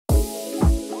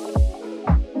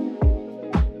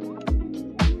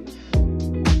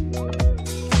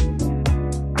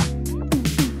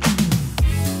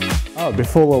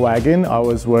Before Wagon, I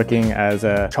was working as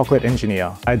a chocolate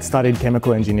engineer. I'd studied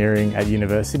chemical engineering at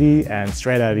university, and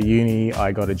straight out of uni,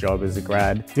 I got a job as a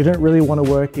grad. Didn't really want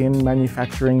to work in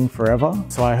manufacturing forever,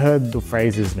 so I heard the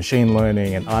phrases machine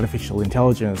learning and artificial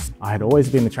intelligence. I had always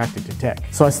been attracted to tech.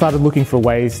 So I started looking for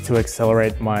ways to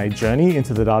accelerate my journey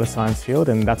into the data science field,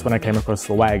 and that's when I came across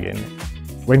Wagon.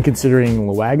 When considering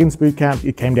Wagon's bootcamp,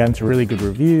 it came down to really good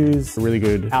reviews, really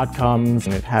good outcomes,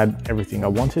 and it had everything I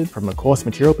wanted from a course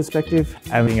material perspective,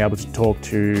 and being able to talk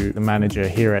to the manager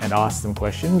here and ask them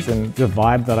questions, and the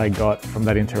vibe that I got from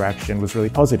that interaction was really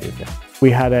positive. We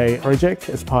had a project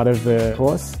as part of the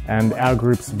course, and our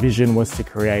group's vision was to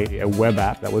create a web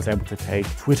app that was able to take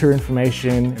Twitter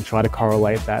information and try to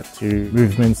correlate that to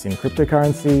movements in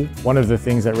cryptocurrency. One of the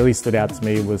things that really stood out to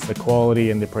me was the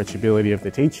quality and the approachability of the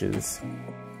teachers.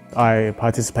 I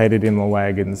participated in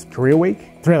Wagon's Career Week.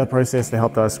 Throughout the process, they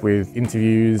helped us with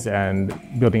interviews and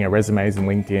building our resumes in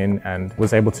LinkedIn, and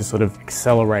was able to sort of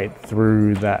accelerate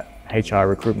through that HR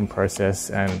recruitment process.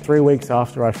 And 3 weeks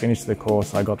after I finished the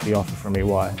course, I got the offer from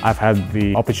EY. I've had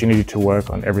the opportunity to work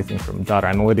on everything from data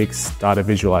analytics, data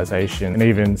visualization, and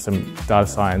even some data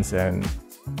science. And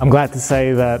I'm glad to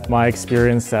say that my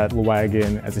experience at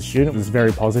Wagon as a student was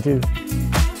very positive.